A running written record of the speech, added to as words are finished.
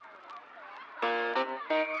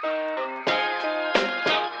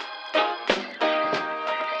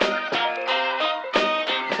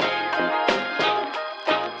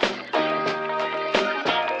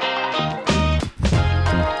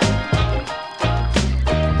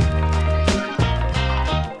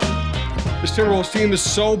This Timberwolves team is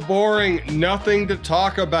so boring. Nothing to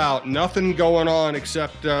talk about. Nothing going on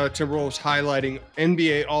except Timberwolves highlighting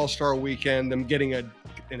NBA All-Star Weekend, them getting an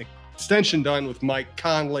extension done with Mike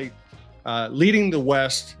Conley, leading the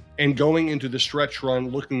West and going into the stretch run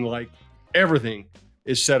looking like everything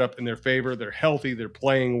is set up in their favor. They're healthy. They're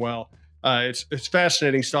playing well. It's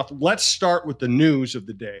fascinating stuff. Let's start with the news of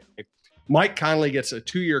the day. Mike Conley gets a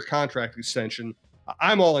 2-year contract extension.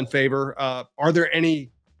 I'm all in favor. Are there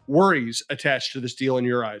any worries attached to this deal in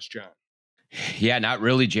your eyes, John? Yeah, not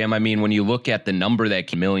really, Jim. I mean, when you look at the number, that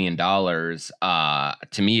 $1 million,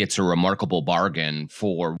 to me, it's a remarkable bargain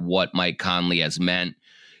for what Mike Conley has meant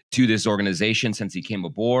to this organization since he came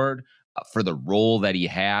aboard, for the role that he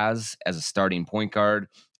has as a starting point guard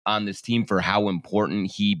on this team, for how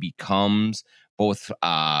important he becomes, both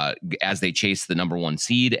as they chase the number 1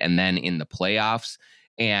 seed and then in the playoffs.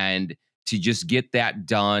 And to just get that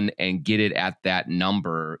done and get it at that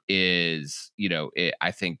number is,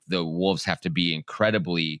 I think the Wolves have to be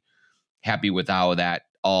incredibly happy with how that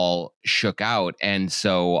all shook out. And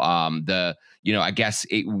so I guess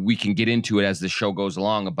we can get into it as the show goes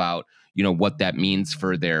along about, what that means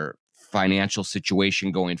for their financial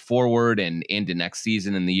situation going forward and into next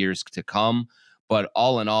season and the years to come. But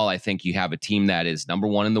all in all, I think you have a team that is number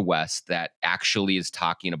 1 in the West that actually is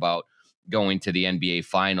talking about going to the NBA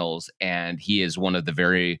Finals, and he is one of the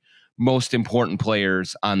very most important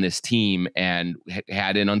players on this team and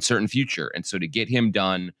had an uncertain future. And so to get him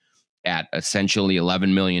done at essentially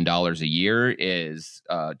 $11 million a year is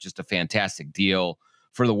just a fantastic deal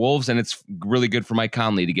for the Wolves, and it's really good for Mike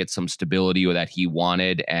Conley to get some stability that he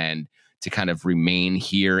wanted and to kind of remain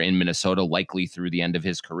here in Minnesota, likely through the end of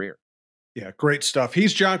his career. Yeah, great stuff.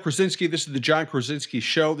 He's John Krawczynski. This is the John Krawczynski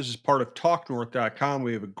Show. This is part of TalkNorth.com.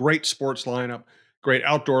 We have a great sports lineup, great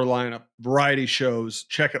outdoor lineup, variety shows.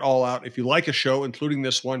 Check it all out. If you like a show, including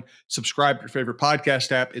this one, subscribe to your favorite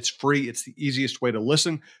podcast app. It's free. It's the easiest way to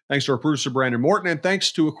listen. Thanks to our producer, Brandon Morton, and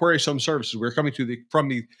thanks to Aquarius Home Services. We're coming to from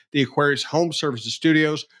the Aquarius Home Services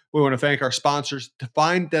studios. We want to thank our sponsors,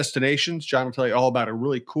 Define Destinations. John will tell you all about a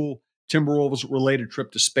really cool Timberwolves-related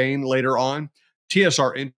trip to Spain later on.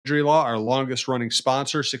 TSR Injury Law, our longest-running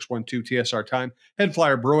sponsor, 612-TSR-TIME. Head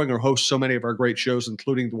Flyer Brewing, who hosts so many of our great shows,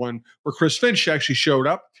 including the one where Chris Finch actually showed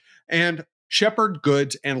up. And Shepherd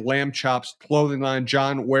Goods and Lamb Chops clothing line.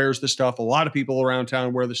 John wears the stuff. A lot of people around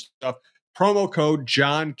town wear the stuff. Promo code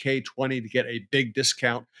JOHNK20 to get a big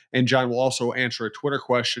discount. And John will also answer a Twitter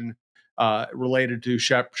question related to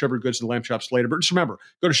Shepherd Goods and Lamb Chops later. But just remember,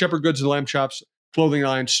 go to Shepherd Goods and Lamb Chops clothing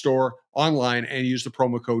line store online and use the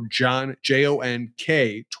promo code JOHN,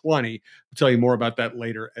 JONK20. I'll tell you more about that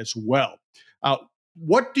later as well.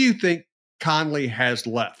 What do you think Conley has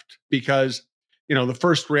left? Because, the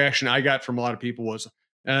first reaction I got from a lot of people was,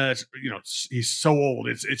 he's so old.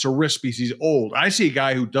 It's a risk because he's old. I see a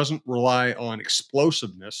guy who doesn't rely on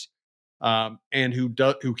explosiveness and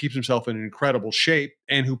who keeps himself in incredible shape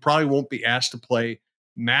and who probably won't be asked to play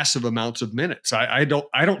massive amounts of minutes. I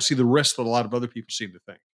don't see the risk that a lot of other people seem to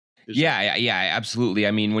think. Yeah, absolutely.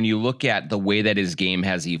 I mean, when you look at the way that his game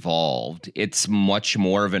has evolved, it's much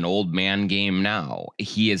more of an old man game now.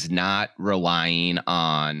 He is not relying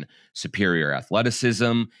on superior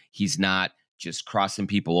athleticism. He's not just crossing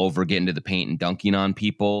people over, getting to the paint and dunking on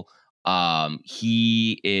people.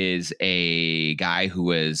 He is a guy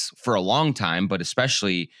who is, for a long time, but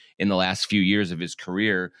especially in the last few years of his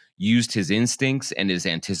career, used his instincts and his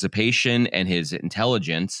anticipation and his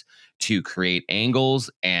intelligence to create angles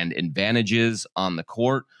and advantages on the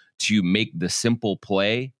court, to make the simple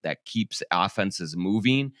play that keeps offenses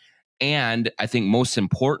moving. And I think most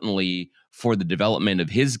importantly, for the development of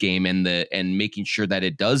his game and making sure that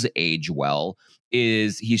it does age well,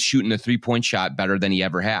 is he's shooting the 3-point shot better than he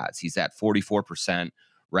ever has. He's at 44%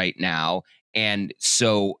 right now. And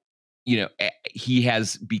so, he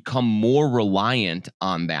has become more reliant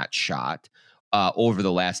on that shot over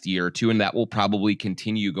the last year or two, and that will probably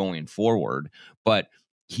continue going forward. But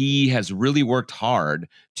he has really worked hard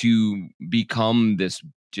to become this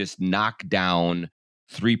just knockdown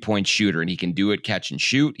 3-point shooter, and he can do it catch and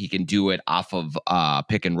shoot. He can do it off of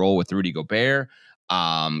pick and roll with Rudy Gobert.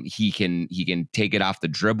 He can take it off the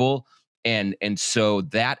dribble. And so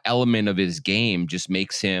that element of his game just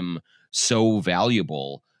makes him so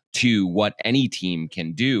valuable to what any team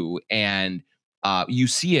can do. And you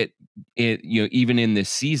see it, even in this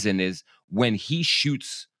season, is when he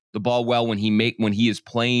shoots the ball well, when he is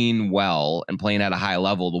playing well and playing at a high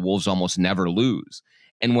level, the Wolves almost never lose.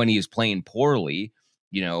 And when he is playing poorly,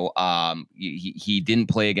 he didn't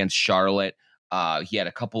play against Charlotte. He had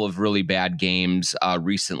a couple of really bad games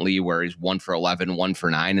recently where he's 1 for 11, 1 for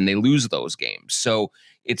 9, and they lose those games. So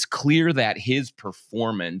it's clear that his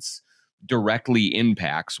performance directly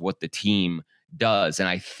impacts what the team does. And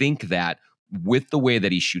I think that with the way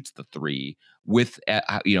that he shoots the three, with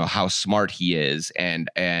how smart he is, and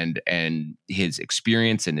his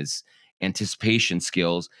experience and his anticipation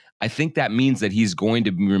skills, I think that means that he's going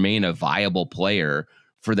to remain a viable player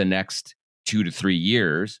for the next 2 to 3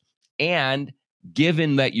 years. And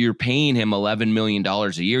given that you're paying him $11 million a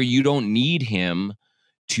year, you don't need him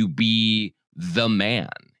to be the man.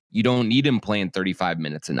 You don't need him playing 35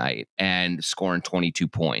 minutes a night and scoring 22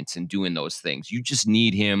 points and doing those things. You just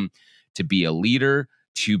need him to be a leader,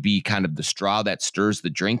 to be kind of the straw that stirs the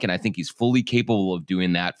drink. And I think he's fully capable of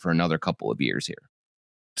doing that for another couple of years here.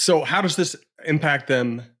 So how does this impact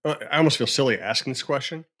them? I almost feel silly asking this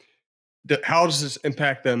question. How does this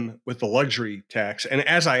impact them with the luxury tax? And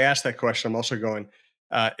as I ask that question, I'm also going,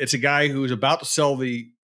 it's a guy who's about to sell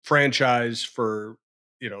the franchise for,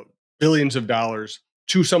 billions of dollars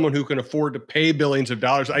to someone who can afford to pay billions of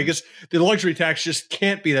dollars. I guess the luxury tax just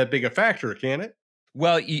can't be that big a factor, can it?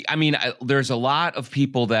 Well, I mean, there's a lot of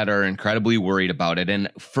people that are incredibly worried about it. And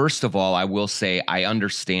first of all, I will say I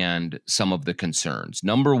understand some of the concerns.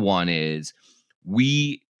 Number one is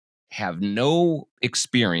we have no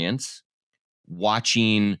experience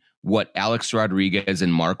watching what Alex Rodriguez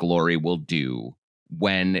and Mark Lowry will do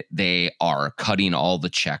when they are cutting all the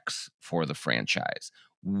checks for the franchise.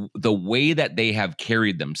 The way that they have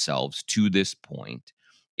carried themselves to this point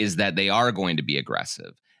is that they are going to be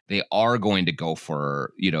aggressive. They are going to go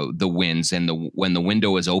for, the wins, and when the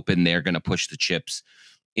window is open, they're going to push the chips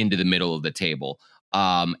into the middle of the table.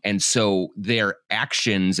 And so their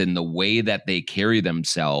actions and the way that they carry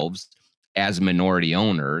themselves as minority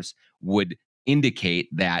owners would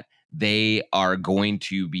indicate that they are going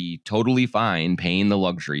to be totally fine paying the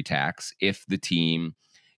luxury tax if the team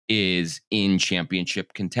is in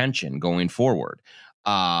championship contention going forward.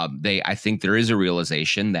 I think there is a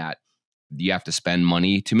realization that you have to spend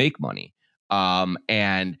money to make money.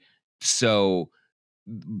 And so,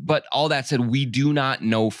 but all that said, we do not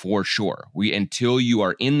know for sure. Until you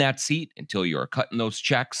are in that seat, until you are cutting those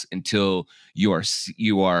checks, until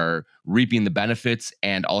you are reaping the benefits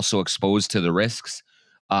and also exposed to the risks,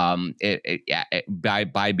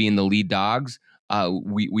 by being the lead dogs,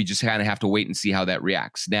 we just kind of have to wait and see how that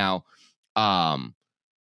reacts. Now,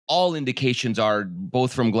 all indications are,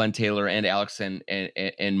 both from Glenn Taylor and Alex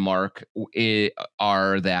and Mark,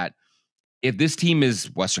 are that if this team is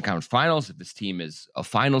Western Conference Finals, if this team is a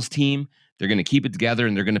finals team, they're going to keep it together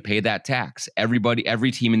and they're going to pay that tax. Every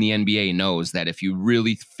team in the NBA knows that if you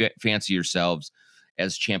really fancy yourselves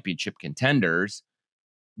as championship contenders,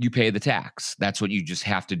 you pay the tax. That's what you just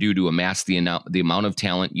have to do to amass the amount of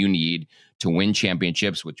talent you need to win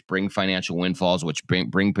championships, which bring financial windfalls, which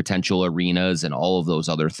bring potential arenas and all of those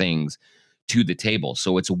other things to the table.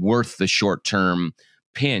 So it's worth the short-term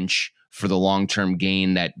pinch for the long-term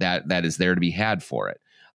gain that is there to be had for it.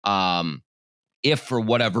 If for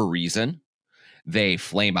whatever reason they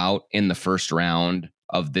flame out in the first round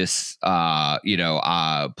of this, playoffs,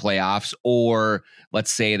 or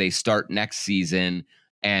let's say they start next season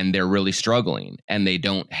and they're really struggling and they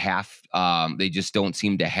just don't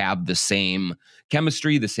seem to have the same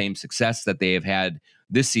chemistry, the same success that they have had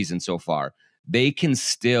this season so far, they can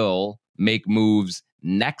still make moves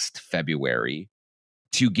next February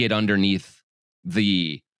to get underneath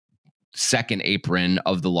the second apron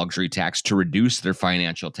of the luxury tax to reduce their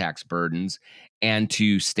financial tax burdens and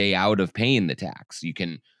to stay out of paying the tax. You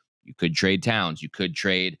could trade Towns, you could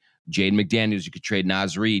trade Jaden McDaniels, you could trade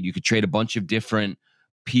Naz Reid, you could trade a bunch of different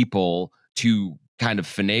people to kind of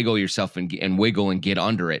finagle yourself and wiggle and get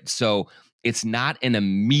under it. So it's not an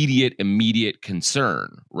immediate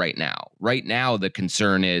concern right now. Right now, the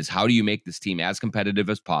concern is, how do you make this team as competitive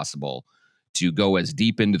as possible to go as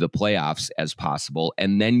deep into the playoffs as possible?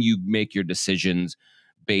 And then you make your decisions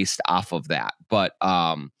based off of that. But,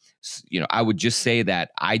 I would just say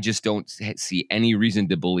that I just don't see any reason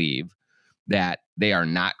to believe that they are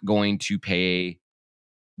not going to pay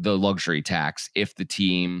the luxury tax if the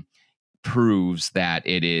team proves that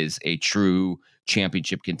it is a true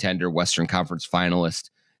championship contender, Western Conference finalist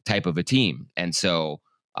type of a team. And so,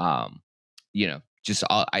 I've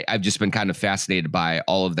just been kind of fascinated by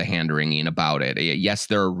all of the hand-wringing about it. Yes,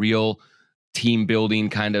 there are real team building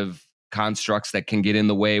kind of constructs that can get in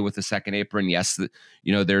the way with the second apron. Yes,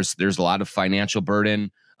 there's a lot of financial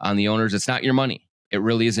burden on the owners. It's not your money. It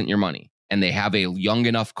really isn't your money. And they have a young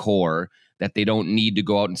enough core that they don't need to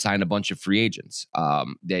go out and sign a bunch of free agents.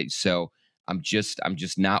 So I'm just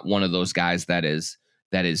not one of those guys that is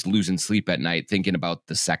that is losing sleep at night thinking about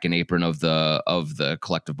the second apron of the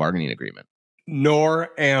collective bargaining agreement.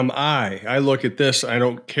 Nor am I. I look at this. I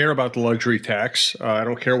don't care about the luxury tax. I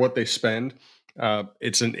don't care what they spend.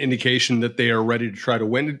 It's an indication that they are ready to try to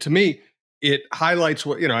win. And to me, it highlights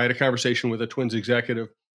what, I had a conversation with a Twins executive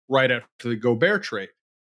right after the Gobert trade,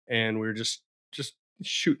 and we were just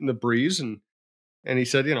shooting the breeze, and he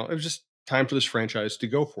said, it was just time for this franchise to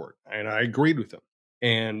go for it, and I agreed with him.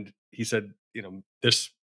 And he said, this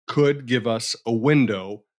could give us a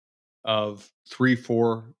window of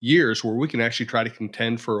 3-4 years where we can actually try to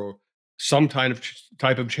contend for some type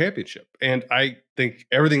of championship. And I think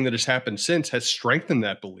everything that has happened since has strengthened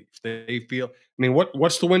that belief. They feel,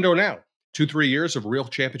 what's the window now? 2-3 years of real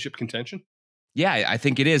championship contention? Yeah, I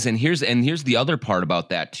think it is. And here's the other part about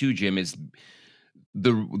that too, Jim, is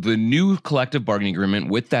the new collective bargaining agreement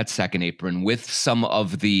with that second apron, with some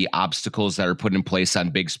of the obstacles that are put in place on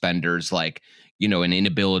big spenders, like an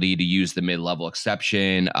inability to use the mid-level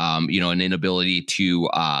exception, an inability to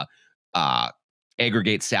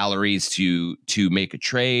aggregate salaries to make a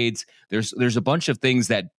trades. There's a bunch of things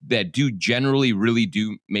that do generally really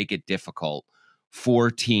do make it difficult for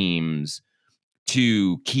teams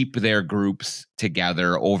to keep their groups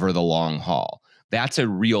together over the long haul. That's a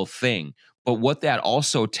real thing. But what that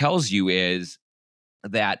also tells you is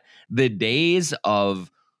that the days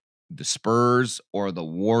of the Spurs or the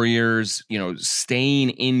Warriors, staying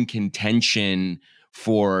in contention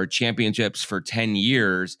for championships for 10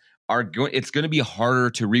 years it's going to be harder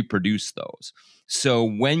to reproduce those. So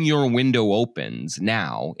when your window opens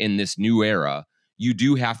now in this new era, you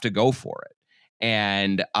do have to go for it.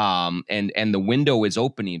 And the window is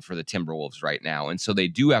opening for the Timberwolves right now. And so they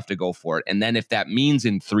do have to go for it. And then if that means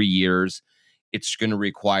in 3 years, it's going to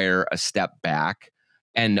require a step back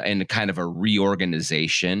and kind of a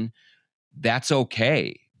reorganization. That's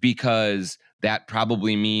okay, because that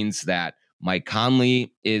probably means that Mike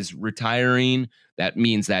Conley is retiring. That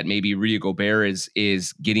means that maybe Rudy Gobert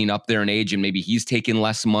is getting up there in age, and maybe he's taking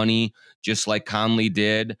less money, just like Conley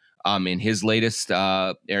did in his latest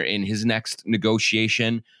or in his next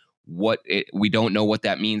negotiation. We don't know what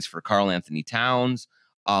that means for Karl Anthony Towns,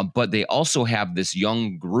 but they also have this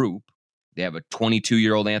young group. They have a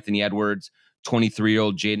 22-year-old Anthony Edwards,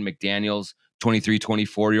 23-year-old Jaden McDaniels, 23,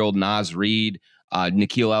 24-year-old Naz Reid,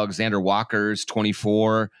 Nickeil Alexander-Walker's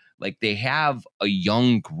 24. Like, they have a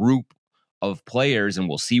young group of players, and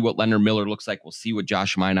we'll see what Leonard Miller looks like. We'll see what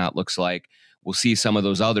Josh Minott looks like. We'll see some of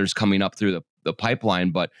those others coming up through the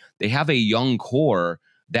pipeline, but they have a young core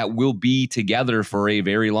that will be together for a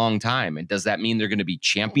very long time. And does that mean they're going to be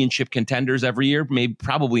championship contenders every year? Maybe,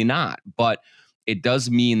 probably not. But it does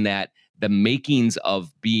mean that the makings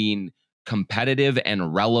of being competitive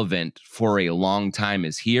and relevant for a long time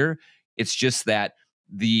is here. It's just that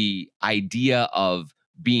the idea of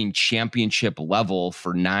being championship level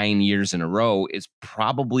for 9 years in a row is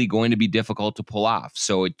probably going to be difficult to pull off.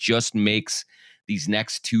 So it just makes these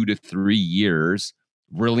next 2 to 3 years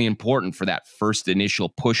really important for that first initial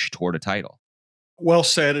push toward a title. Well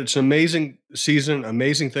said. It's an amazing season,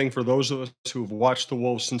 amazing thing for those of us who have watched the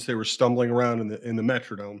Wolves since they were stumbling around in the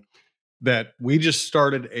Metrodome, that we just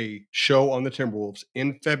started a show on the Timberwolves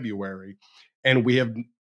in February, and we're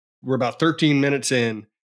about 13 minutes in,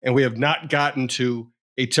 and we have not gotten to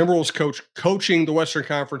a Timberwolves coach coaching the Western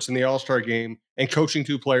Conference in the All-Star game and coaching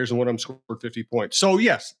 2 players, and one of them scored 50 points. So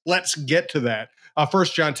yes, let's get to that.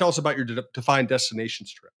 First, John, tell us about your defined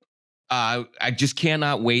destinations trip. I just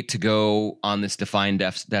cannot wait to go on this defined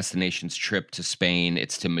destinations trip to Spain.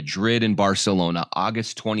 It's to Madrid and Barcelona,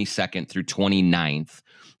 August 22nd through 29th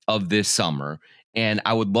of this summer. And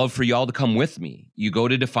I would love for y'all to come with me. You go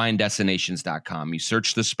to defineddestinations.com, you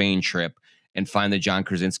search the Spain trip, and find the John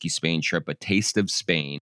Krawczynski Spain trip, A Taste of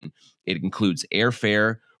Spain. It includes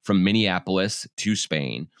airfare from Minneapolis to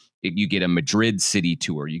Spain. You get a Madrid city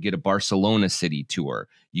tour. You get a Barcelona city tour.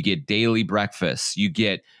 You get daily breakfasts. You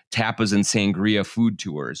get tapas and sangria food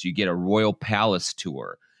tours. You get a Royal Palace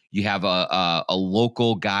tour. You have a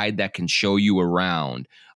local guide that can show you around.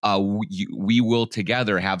 We will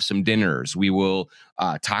together have some dinners. We will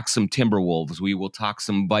talk some Timberwolves. We will talk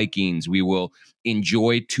some Vikings. We will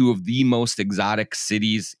enjoy 2 of the most exotic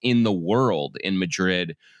cities in the world in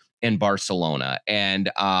Madrid and Barcelona.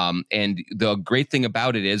 And the great thing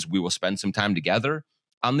about it is we will spend some time together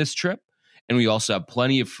on this trip. And we also have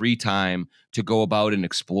plenty of free time to go about and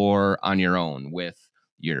explore on your own with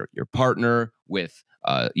your partner, with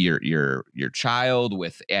your child,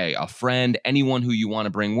 with a friend, anyone who you want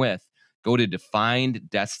to bring with. Go to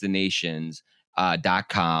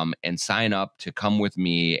defineddestinations.com and sign up to come with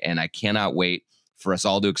me. And I cannot wait for us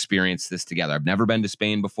all to experience this together. I've never been to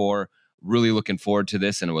Spain before. really looking forward to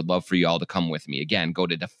this, and I would love for you all to come with me. Again, go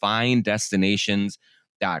to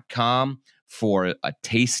definedestinations.com for a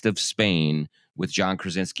taste of Spain with John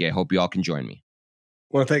Krawczynski. I hope you all can join me.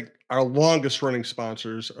 I want to thank our longest running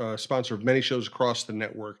sponsors, sponsor of many shows across the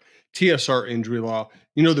network, TSR Injury Law.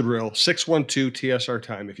 You know the drill, 612 TSR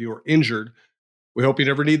Time. If you are injured, we hope you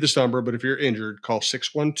never need this number, but if you're injured, call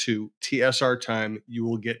 612 TSR Time. You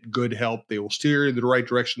will get good help. They will steer you in the right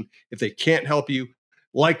direction. If they can't help you,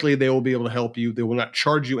 likely they will be able to help you. They will not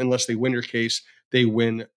charge you unless they win your case. They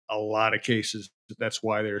win a lot of cases. That's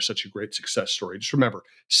why they're such a great success story. Just remember,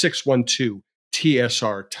 612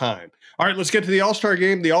 TSR Time. All right, let's get to the All-Star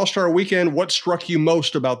game, the All-Star weekend. What struck you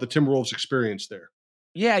most about the Timberwolves experience there?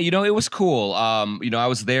 Yeah, it was cool. I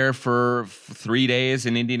was there for 3 days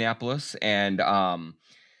in Indianapolis, and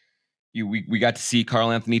we got to see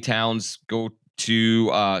Karl Anthony Towns go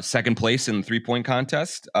to second place in the 3-point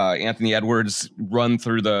contest. Anthony Edwards' run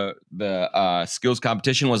through the skills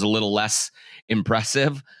competition was a little less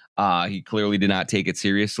impressive. He clearly did not take it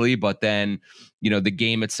seriously, but then, the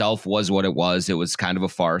game itself was what it was. It was kind of a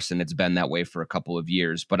farce, and it's been that way for a couple of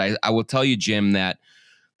years. But I will tell you, Jim, that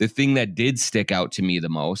the thing that did stick out to me the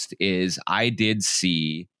most is I did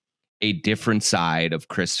see a different side of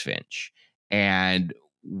Chris Finch. And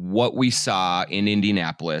what we saw in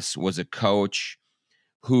Indianapolis was a coach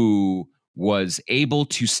who was able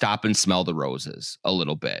to stop and smell the roses a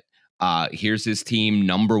little bit. Here's his team,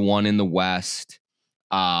 number 1 in the West.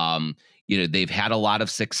 They've had a lot of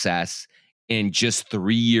success. And just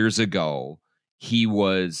 3 years ago, he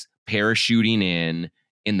was parachuting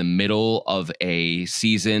in the middle of a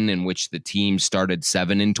season in which the team started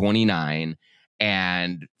 7-29,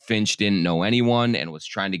 and Finch didn't know anyone and was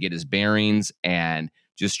trying to get his bearings and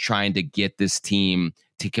just trying to get this team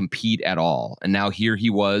to compete at all. And now here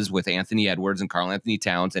he was with Anthony Edwards and Karl Anthony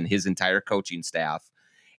Towns and his entire coaching staff.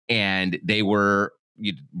 And they were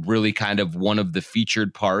really kind of one of the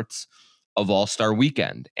featured parts of All-Star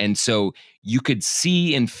Weekend. And so you could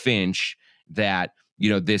see in Finch that,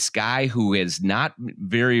 this guy who has not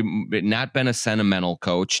been a sentimental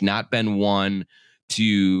coach, not been one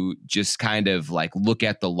to just kind of like look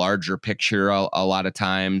at the larger picture a lot of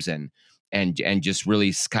times and just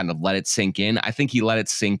really kind of let it sink in. I think he let it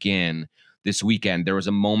sink in this weekend. There was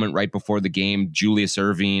a moment right before the game, Julius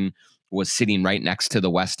Erving was sitting right next to the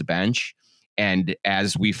West bench. And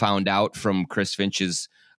as we found out from Chris Finch's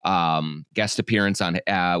guest appearance on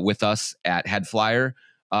with us at Head Flyer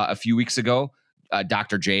a few weeks ago,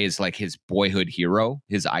 Dr. J is like his boyhood hero,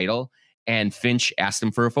 his idol. And Finch asked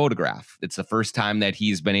him for a photograph. It's the first time that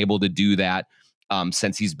he's been able to do that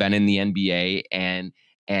since he's been in the NBA. And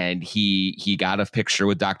he got a picture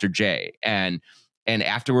with Dr. J. And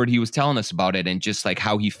afterward, he was telling us about it and just like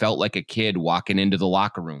how he felt like a kid walking into the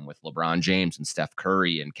locker room with LeBron James and Steph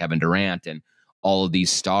Curry and Kevin Durant and all of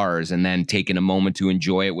these stars, and then taking a moment to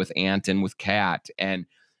enjoy it with Ant and with Kat. And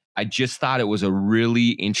I just thought it was a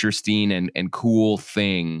really interesting and cool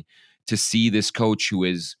thing to see this coach who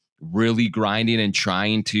is really grinding and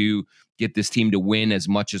trying to get this team to win as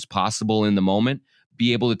much as possible in the moment,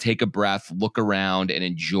 be able to take a breath, look around, and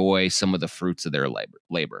enjoy some of the fruits of their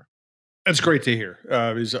labor. That's great to hear.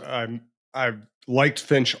 I've liked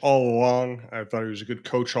Finch all along. I thought he was a good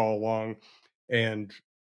coach all along, and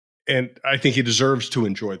I think he deserves to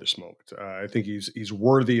enjoy this moment. I think he's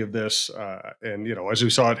worthy of this. And as we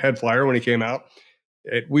saw at Head Flyer when he came out,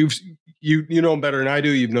 you know him better than I do.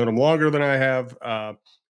 You've known him longer than I have,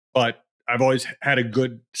 but I've always had a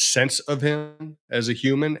good sense of him as a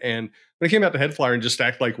human. And when he came out to Head Flyer and just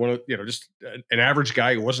act like one of just an average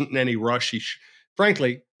guy who wasn't in any rush,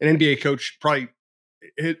 frankly, an NBA coach probably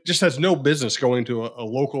it just has no business going to a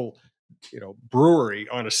local brewery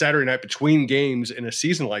on a Saturday night between games in a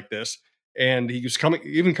season like this. And he was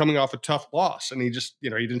coming off a tough loss, and he just, he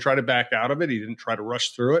didn't try to back out of it. He didn't try to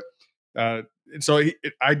rush through it. And so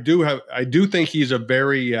I do think he's a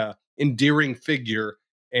very endearing figure.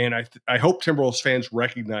 And I hope Timberwolves fans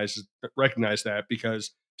recognize that,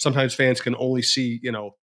 because sometimes fans can only see,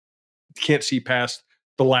 can't see past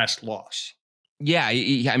the last loss. Yeah.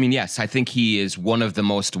 I mean, yes, I think he is one of the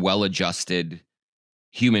most well-adjusted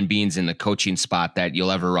human beings in the coaching spot that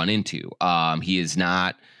you'll ever run into. He is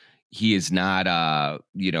not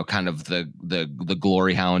kind of the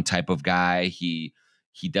glory hound type of guy. He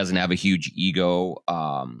doesn't have a huge ego.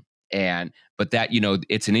 But that,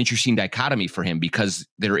 it's an interesting dichotomy for him, because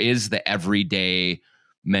there is the everyday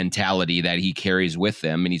mentality that he carries with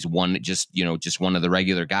him, and he's just one of the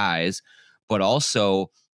regular guys, but also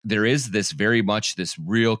there is this very much this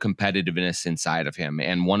real competitiveness inside of him.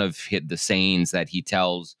 And one of the sayings that he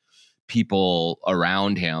tells people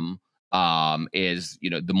around him is,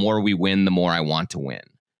 the more we win, the more I want to win.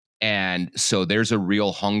 And so there's a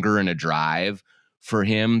real hunger and a drive for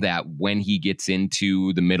him that when he gets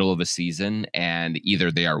into the middle of a season and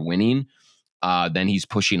either they are winning, then he's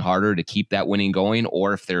pushing harder to keep that winning going,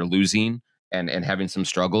 or if they're losing and having some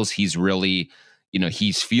struggles, he's really,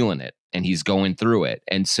 he's feeling it and he's going through it.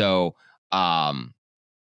 And so I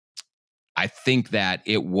think that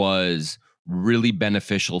it was really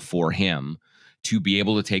beneficial for him to be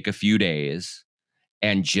able to take a few days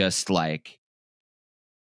and just like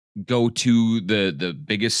go to the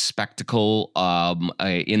biggest spectacle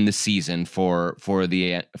in the season for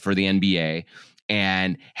the NBA,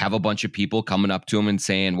 and have a bunch of people coming up to him and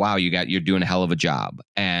saying, "Wow, you're doing a hell of a job,"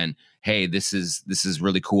 and "Hey, this is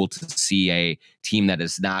really cool to see a team that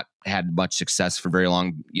has not had much success for very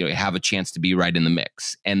long, have a chance to be right in the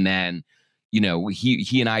mix." And then,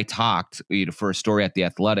 he and I talked, for a story at The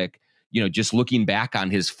Athletic, just looking back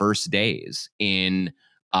on his first days in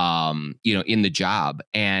in the job.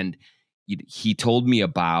 And he told me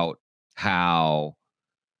about how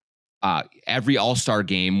every All-Star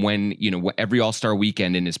game, when, every All-Star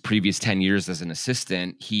weekend in his previous 10 years as an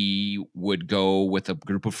assistant, he would go with a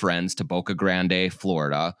group of friends to Boca Grande,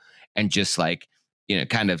 Florida, and just like,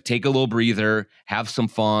 kind of take a little breather, have some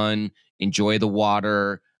fun, enjoy the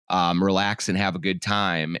water, relax and have a good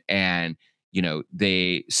time. And,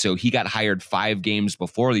 so he got hired 5 games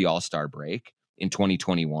before the All-Star break in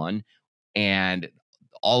 2021. And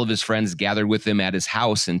all of his friends gathered with him at his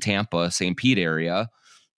house in Tampa, St. Pete area.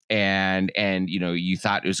 And you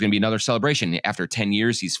thought it was going to be another celebration. After 10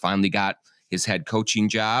 years, he's finally got his head coaching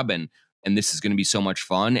job, and this is going to be so much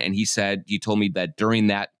fun. And he told me that during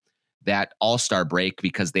that All-Star break,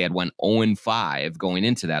 because they had went 0-5 going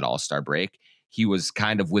into that All-Star break, he was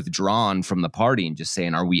kind of withdrawn from the party and just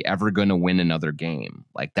saying, "Are we ever going to win another game?"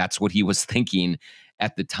 Like, that's what he was thinking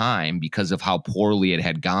at the time because of how poorly it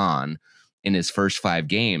had gone in his first 5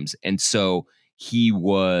 games. And so he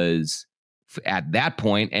was at that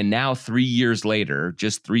point, and now 3 years later,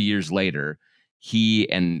 just 3 years later, he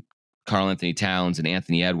and Karl-Anthony Towns and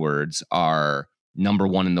Anthony Edwards are number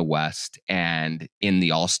 1 in the West and in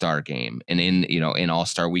the All-Star game and in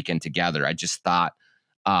All-Star weekend together. I just thought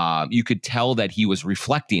you could tell that he was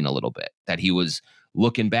reflecting a little bit, that he was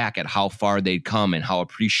looking back at how far they'd come and how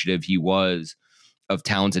appreciative he was of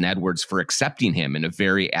Towns and Edwards for accepting him in a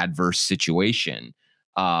very adverse situation.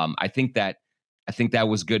 I think that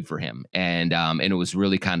was good for him, and it was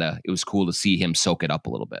really it was cool to see him soak it up a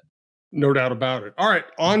little bit. No doubt about it. All right,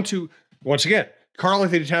 on to, once again,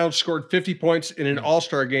 Karl-Anthony Towns scored 50 points in an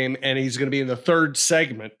All-Star game, and he's going to be in the 3rd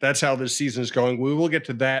segment. That's how this season is going. We will get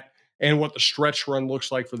to that and what the stretch run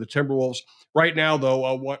looks like for the Timberwolves. Right now,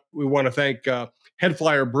 though, we want to thank Head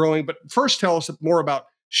Flyer Brewing. But first, tell us more about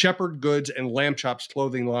Shepherd Goods and Lamb Chops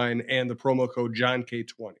clothing line and the promo code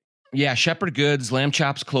JohnK20. Yeah, Shepherd Goods, Lamb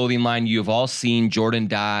Chops clothing line. You've all seen Jordan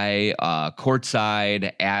Dye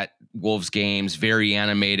courtside at Wolves games, very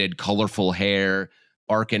animated, colorful hair,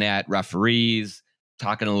 barking at referees,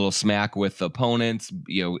 talking a little smack with opponents,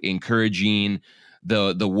 encouraging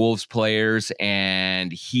the Wolves players.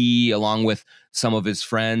 And he, along with some of his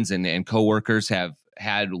friends and coworkers, have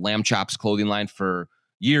had Lamb Chops clothing line for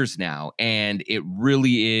years now. And it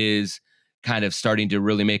really is kind of starting to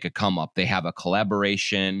really make a come up. They have a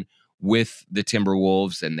collaboration with the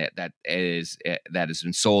Timberwolves, and that has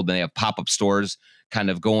been sold. And they have pop-up stores kind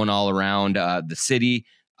of going all around the city.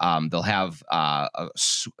 They'll have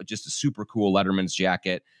just a super cool Letterman's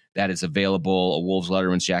jacket that is available, a Wolves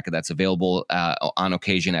Letterman's jacket that's available on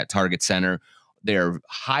occasion at Target Center. They're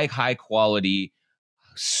high quality,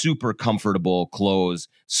 super comfortable clothes,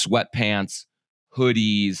 sweatpants,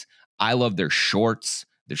 hoodies. I love their shorts.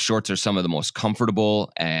 Their shorts are some of the most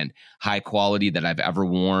comfortable and high quality that I've ever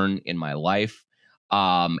worn in my life.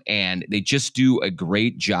 And they just do a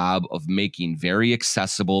great job of making very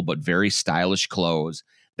accessible but very stylish clothes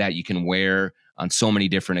that you can wear on so many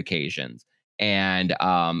different occasions. And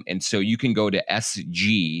so you can go to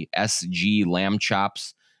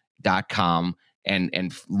sglambchops.com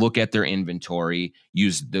and look at their inventory.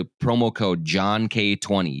 Use the promo code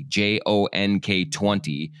JohnK20,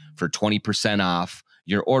 JONK20 for 20% off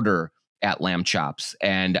your order at Lamb Chops,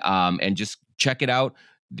 and just check it out.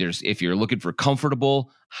 If you're looking for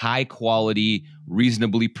comfortable, high quality,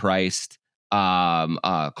 reasonably priced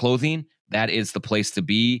clothing, that is the place to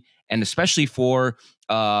be. And especially for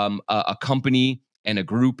a company and a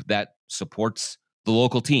group that supports the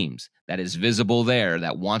local teams, that is visible there,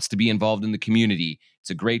 that wants to be involved in the community. It's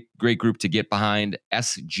a great group to get behind.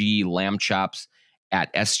 SG Lamb Chops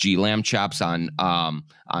at SG Lamb Chops on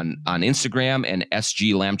Instagram and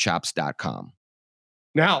sglambchops.com.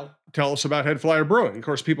 Now, tell us about Head Flyer Brewing. Of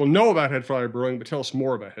course, people know about Head Flyer Brewing, but tell us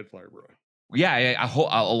more about Head Flyer Brewing. Yeah,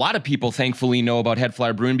 a lot of people thankfully know about Head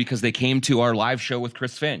Flyer Brewing because they came to our live show with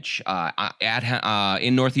Chris Finch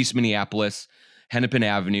in Northeast Minneapolis, Hennepin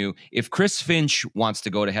Avenue. If Chris Finch wants to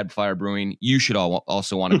go to Head Flyer Brewing, you should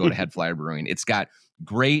also want to go to Head Flyer Brewing. It's got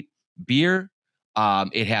great beer.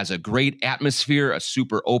 It has a great atmosphere, a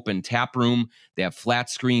super open tap room. They have flat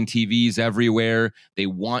screen TVs everywhere. They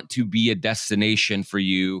want to be a destination for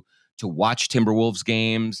you to watch Timberwolves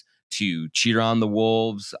games, to cheer on the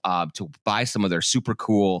Wolves, to buy some of their super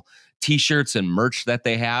cool T-shirts and merch that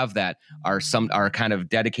they have that are kind of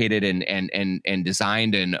dedicated and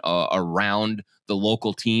designed and around the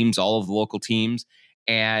local teams, all of the local teams,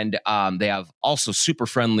 and they have also super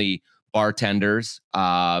friendly bartenders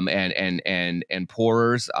and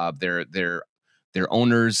pourers. Their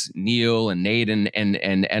owners Neil and Nate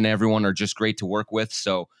and everyone are just great to work with.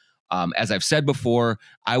 So as I've said before,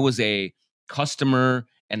 I was a customer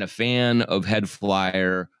and a fan of Head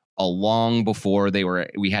Flyer long before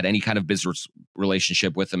we had any kind of business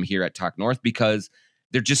relationship with them here at Talk North, because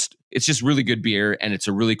it's just really good beer and it's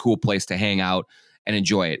a really cool place to hang out and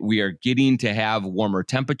enjoy it. We are getting to have warmer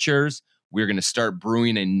temperatures. We're going to start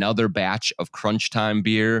brewing another batch of Crunch Time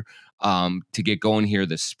beer to get going here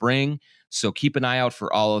this spring. So keep an eye out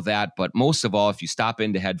for all of that. But most of all, if you stop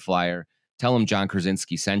into Head Flyer, tell them John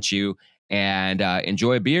Krawczynski sent you, and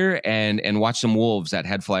enjoy a beer and watch some Wolves at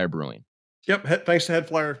Head Flyer Brewing. Yep. Thanks to Head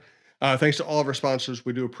Flyer. Thanks to all of our sponsors.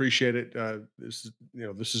 We do appreciate it. This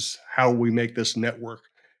is how we make this network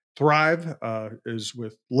thrive, is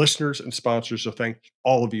with listeners and sponsors. So thank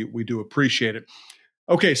all of you. We do appreciate it.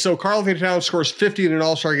 Okay, so Karl-Anthony Towns scores 50 in an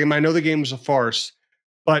All-Star game. I know the game was a farce,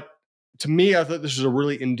 but to me, I thought this was a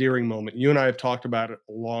really endearing moment. You and I have talked about it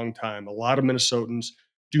a long time. A lot of Minnesotans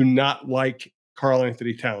do not like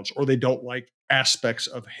Karl-Anthony Towns, or they don't like aspects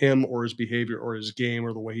of him or his behavior or his game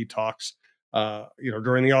or the way he talks,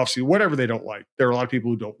 during the offseason, whatever they don't like. There are a lot of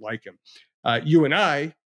people who don't like him. You and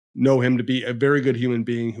I know him to be a very good human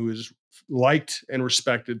being who is liked and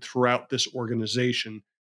respected throughout this organization.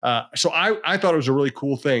 So I thought it was a really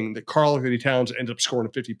cool thing that Karl-Anthony Towns ended up scoring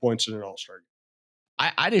 50 points in an All-Star game.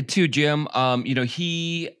 I did too, Jim.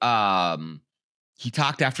 He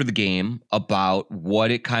talked after the game about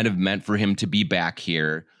what it kind of meant for him to be back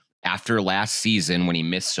here after last season when he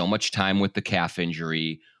missed so much time with the calf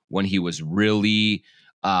injury, when he was really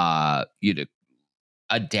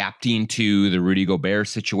adapting to the Rudy Gobert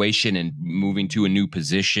situation and moving to a new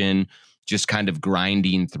position, just kind of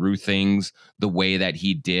grinding through things the way that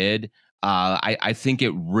he did. I think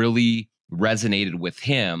it really resonated with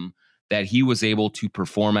him that he was able to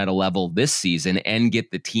perform at a level this season and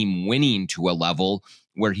get the team winning to a level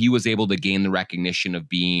where he was able to gain the recognition of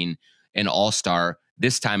being an all-star,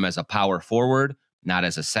 this time as a power forward, not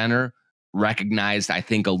as a center, recognized, I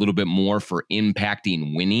think, a little bit more for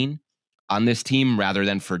impacting winning on this team rather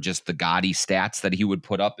than for just the gaudy stats that he would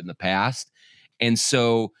put up in the past. And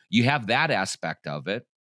so you have that aspect of it.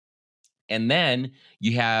 And then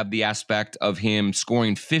you have the aspect of him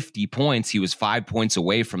scoring 50 points. He was 5 points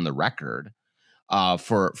away from the record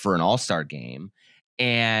for an All-Star game.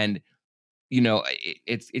 And,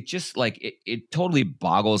 it's just like it totally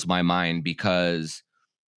boggles my mind because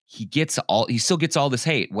he still gets all this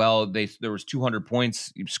hate. Well, there was 200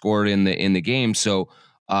 points scored in the game. So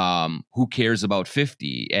who cares about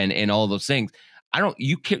 50 and all those things?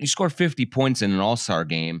 You score 50 points in an All-Star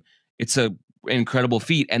game. It's a incredible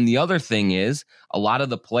feat. And the other thing is a lot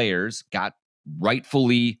of the players got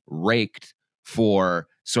rightfully raked for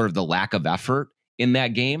sort of the lack of effort in that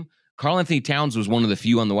game. Karl-Anthony Towns was one of the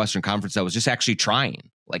few on the Western Conference that was just actually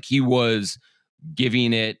trying. Like, he was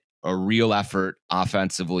giving it a real effort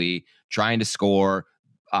offensively, trying to score.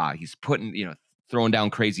 He's throwing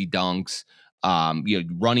down crazy dunks,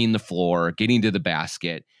 running the floor, getting to the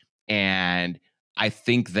basket. And I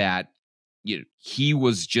think that he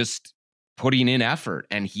was just putting in effort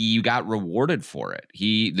and he got rewarded for it.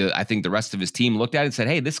 I think the rest of his team looked at it and said,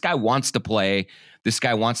 hey, this guy wants to play. This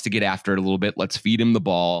guy wants to get after it a little bit. Let's feed him the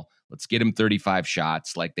ball. Let's get him 35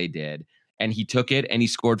 shots like they did. And he took it and he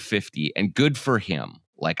scored 50, and good for him.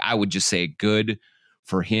 Like, I would just say good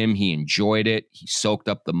for him. He enjoyed it. He soaked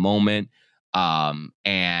up the moment.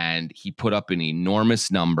 And he put up an enormous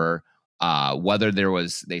number. Whether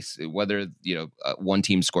one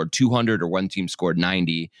team scored 200 or one team scored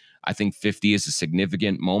 90, I think 50 is a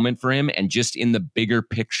significant moment for him. And just in the bigger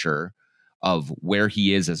picture of where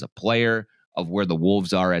he is as a player, of where the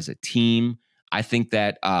Wolves are as a team, I think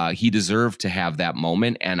that he deserved to have that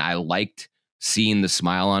moment. And I liked seeing the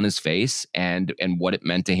smile on his face and what it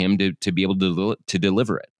meant to him to be able to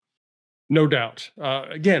deliver it. No doubt.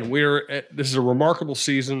 Again, this is a remarkable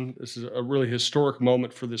season. This is a really historic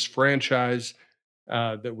moment for this franchise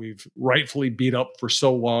that we've rightfully beat up for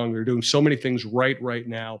so long. They're doing so many things right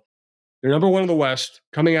now. They're number one in the West,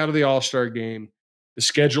 coming out of the All-Star game. The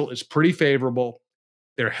schedule is pretty favorable.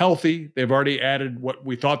 They're healthy. They've already added what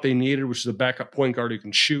we thought they needed, which is a backup point guard who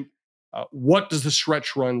can shoot. What does the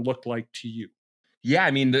stretch run look like to you? Yeah,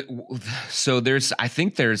 I mean, I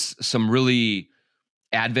think there's some really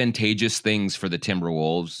advantageous things for the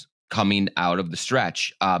Timberwolves coming out of the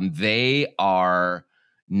stretch. They are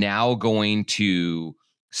now going to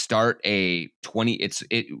start a 20.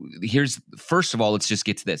 Here's, first of all, let's just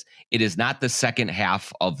get to this. It is not the second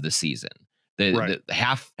half of the season. The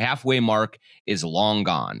halfway mark is long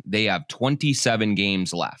gone. They have 27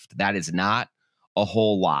 games left. That is not a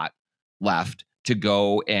whole lot left to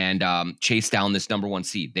go and chase down this number one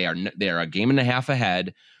seed. They are a game and a half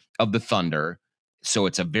ahead of the Thunder, so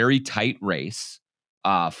it's a very tight race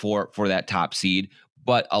for that top seed.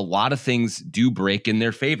 But a lot of things do break in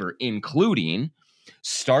their favor, including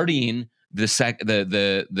starting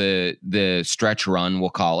the stretch run, we'll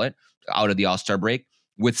call it, out of the All-Star break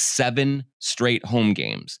with 7 straight home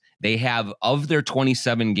games. They have, of their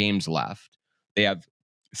 27 games left, they have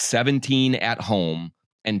 17 at home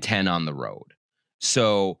and 10 on the road.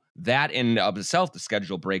 So that in of itself, the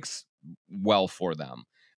schedule breaks well for them.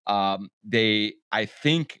 I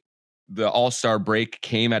think the All-Star break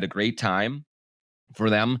came at a great time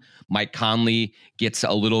for them. Mike Conley gets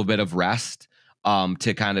a little bit of rest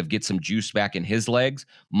to kind of get some juice back in his legs.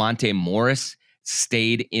 Monte Morris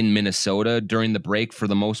stayed in Minnesota during the break for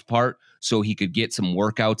the most part, so he could get some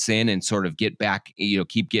workouts in and sort of get back,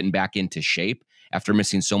 keep getting back into shape after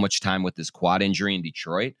missing so much time with his quad injury in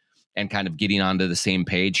Detroit, and kind of getting onto the same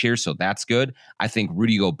page here. So that's good. I think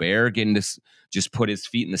Rudy Gobert getting to just put his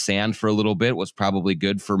feet in the sand for a little bit was probably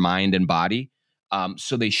good for mind and body.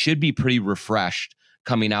 So they should be pretty refreshed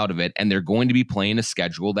coming out of it, and they're going to be playing a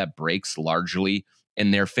schedule that breaks largely in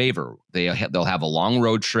their favor. They'll have a long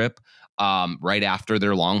road trip right after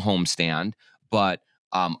their long homestand, but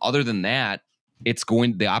other than that,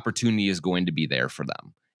 the opportunity is going to be there for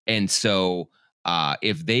them. And so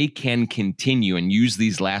if they can continue and use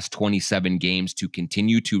these last 27 games to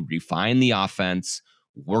continue to refine the offense,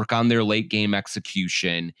 work on their late game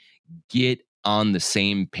execution, get on the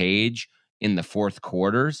same page in the fourth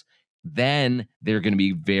quarters, then they're going to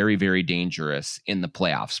be very, very dangerous in the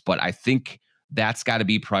playoffs. But I think that's got to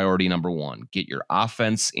be priority number one. Get your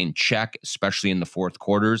offense in check, especially in the fourth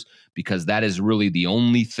quarters, because that is really the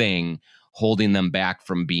only thing holding them back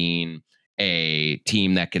from being a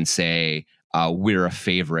team that can say, we're a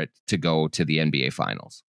favorite to go to the NBA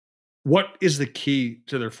Finals. What is the key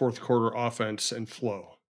to their fourth quarter offense and flow?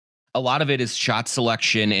 A lot of it is shot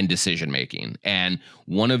selection and decision making. And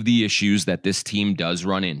one of the issues that this team does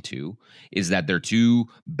run into is that their two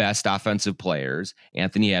best offensive players,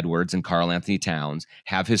 Anthony Edwards and Karl Anthony Towns,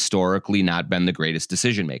 have historically not been the greatest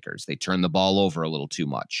decision makers. They turn the ball over a little too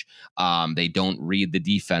much. They don't read the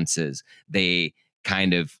defenses. They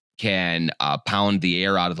kind of can pound the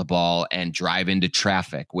air out of the ball and drive into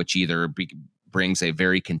traffic, which either brings a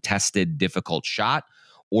very contested, difficult shot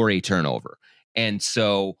or a turnover. And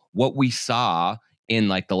so what we saw in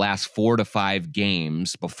like the last 4 to 5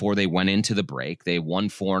 games before they went into the break, they won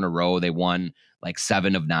 4 in a row. They won like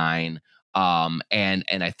 7 of 9. And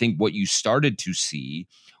I think what you started to see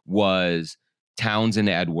was Towns and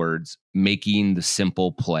Edwards making the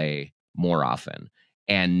simple play more often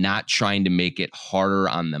and not trying to make it harder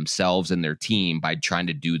on themselves and their team by trying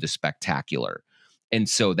to do the spectacular. And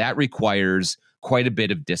so that requires quite a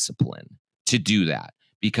bit of discipline to do that,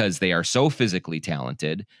 because they are so physically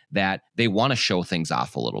talented that they want to show things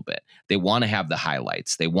off a little bit. They want to have the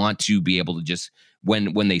highlights. They want to be able to just,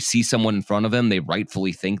 when they see someone in front of them, they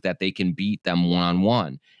rightfully think that they can beat them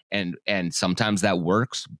one-on-one. And sometimes that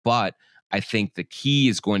works, but I think the key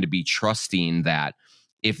is going to be trusting that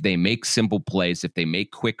if they make simple plays, if they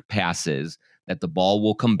make quick passes, that the ball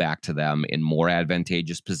will come back to them in more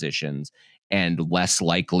advantageous positions and less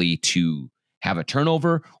likely to have a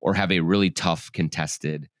turnover or have a really tough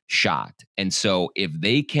contested shot. And so if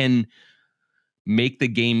they can make the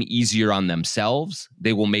game easier on themselves,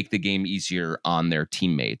 they will make the game easier on their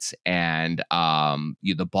teammates. And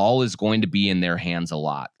the ball is going to be in their hands a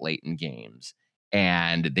lot late in games.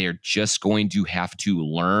 And they're just going to have to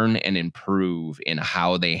learn and improve in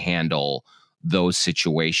how they handle those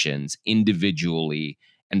situations individually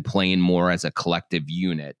and playing more as a collective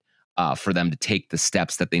unit for them to take the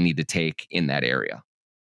steps that they need to take in that area.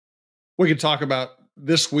 We could talk about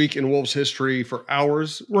this week in Wolves history for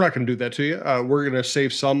hours. We're not going to do that to you. We're going to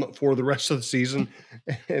save some for the rest of the season.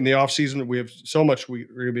 In the off season, we have so much we're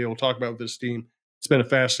going to be able to talk about with this team. It's been a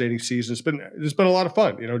fascinating season. It's been a lot of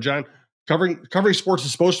fun. You know, John, covering sports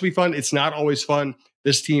is supposed to be fun. It's not always fun.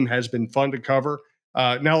 This team has been fun to cover.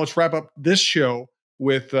 Now let's wrap up this show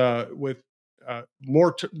with with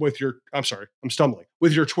your. I'm sorry, I'm stumbling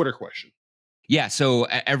with your Twitter question. Yeah. So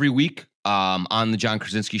every week on the John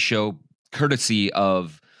Krawczynski Show, courtesy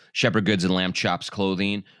of Shepherd Goods and Lamb Chops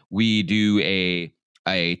Clothing, we do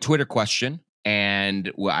a Twitter question,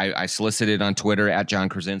 and I solicited on Twitter at John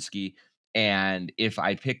Krawczynski. And if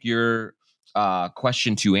I pick your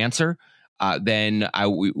question to answer, then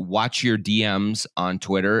watch your DMs on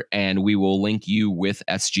Twitter, and we will link you with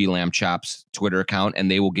SG Lamb Chops Twitter account, and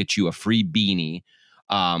they will get you a free beanie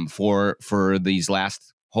for these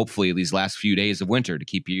hopefully these last few days of winter to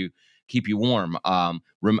keep you warm.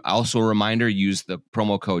 Also a reminder, use the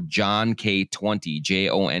promo code JOHNK20,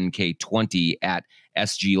 JONK20 at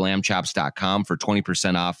sglambchops.com for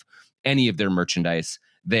 20% off any of their merchandise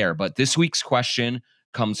there. But this week's question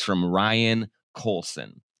comes from Ryan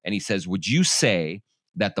Colson, and he says, would you say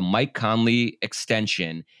that the Mike Conley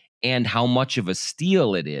extension and how much of a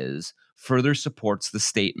steal it is further supports the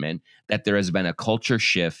statement that there has been a culture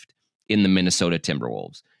shift in the Minnesota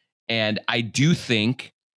Timberwolves? And I do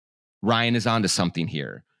think Ryan is onto something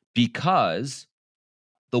here, because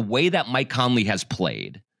the way that Mike Conley has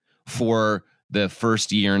played for the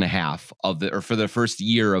first year and a half for the first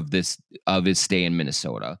year of his stay in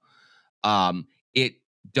Minnesota,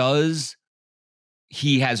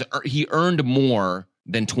 he earned more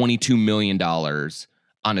than $22 million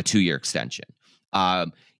on a 2-year extension.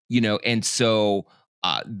 And so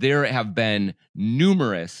there have been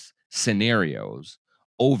numerous scenarios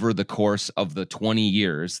over the course of the 20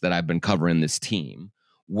 years that I've been covering this team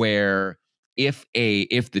where if the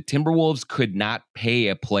Timberwolves could not pay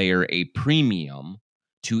a player a premium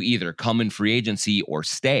to either come in free agency or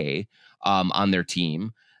stay on their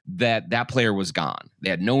team, that player was gone.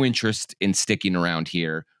 They had no interest in sticking around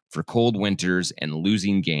here for cold winters and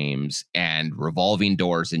losing games and revolving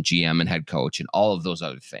doors and GM and head coach and all of those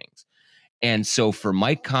other things. And so for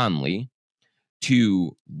Mike Conley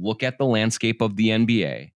to look at the landscape of the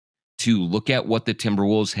NBA, to look at what the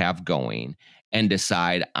Timberwolves have going and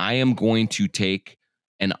decide, I am going to take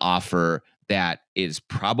an offer that is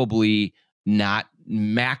probably not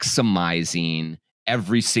maximizing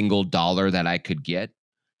every single dollar that I could get,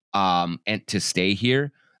 and to stay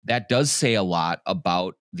here, that does say a lot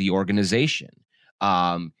about the organization.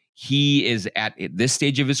 He is at this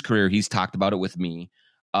stage of his career, he's talked about it with me,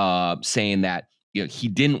 saying that he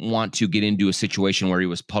didn't want to get into a situation where he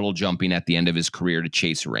was puddle jumping at the end of his career to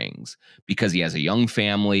chase rings, because he has a young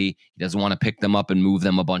family. He doesn't want to pick them up and move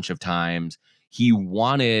them a bunch of times. He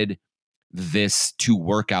wanted this to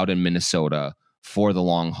work out in Minnesota for the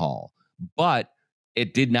long haul, but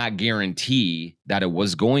it did not guarantee that it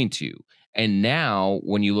was going to. And now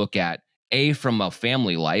when you look at from a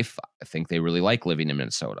family life, I think they really like living in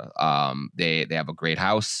Minnesota. They have a great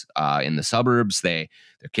house in the suburbs. Their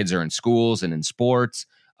kids are in schools and in sports.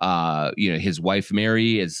 His wife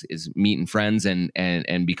Mary is meeting friends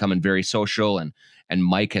and becoming very social, and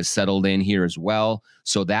Mike has settled in here as well.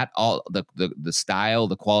 So that all the style,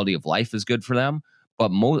 the quality of life is good for them.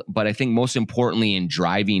 But I think most importantly in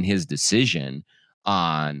driving his decision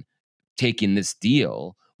on taking this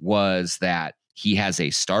deal was that he has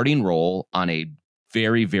a starting role on a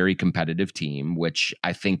very, very competitive team, which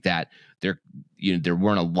I think that there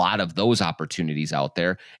weren't a lot of those opportunities out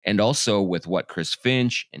there. And also with what Chris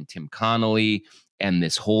Finch and Tim Connolly and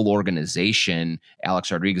this whole organization,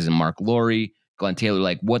 Alex Rodriguez and Mark Laurie, Glenn Taylor,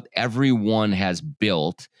 like what everyone has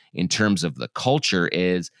built in terms of the culture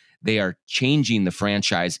is they are changing the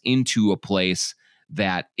franchise into a place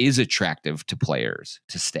that is attractive to players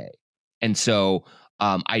to stay. And so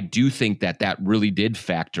I do think that really did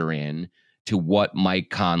factor in to what Mike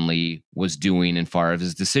Conley was doing in far as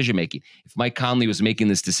his decision making. If Mike Conley was making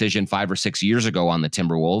this decision 5 or 6 years ago on the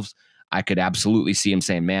Timberwolves, I could absolutely see him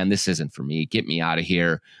saying, "Man, this isn't for me. Get me out of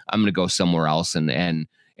here. I'm going to go somewhere else and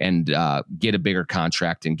get a bigger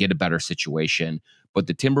contract and get a better situation." But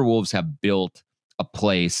the Timberwolves have built a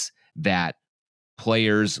place that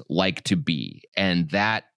players like to be, and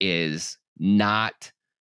that is not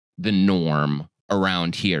the norm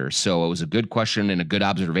around here. So it was a good question and a good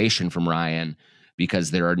observation from Ryan,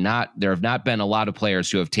 because there have not been a lot of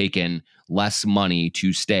players who have taken less money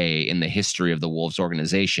to stay in the history of the Wolves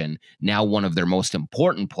organization. Now one of their most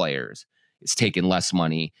important players is taking less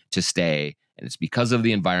money to stay, and it's because of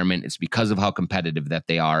the environment, it's because of how competitive that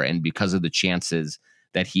they are, and because of the chances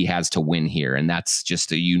that he has to win here. And that's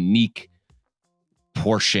just a unique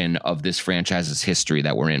portion of this franchise's history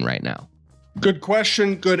that we're in right now. Good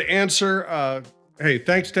question. Good answer. Hey,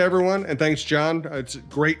 thanks to everyone. And thanks, John. It's a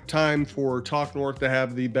great time for Talk North to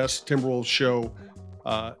have the best Timberwolves show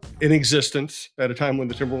in existence at a time when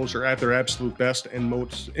the Timberwolves are at their absolute best and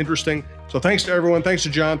most interesting. So thanks to everyone. Thanks to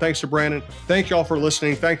John. Thanks to Brandon. Thank you all for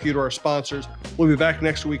listening. Thank you to our sponsors. We'll be back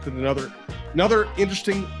next week with another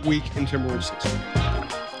interesting week in Timberwolves season.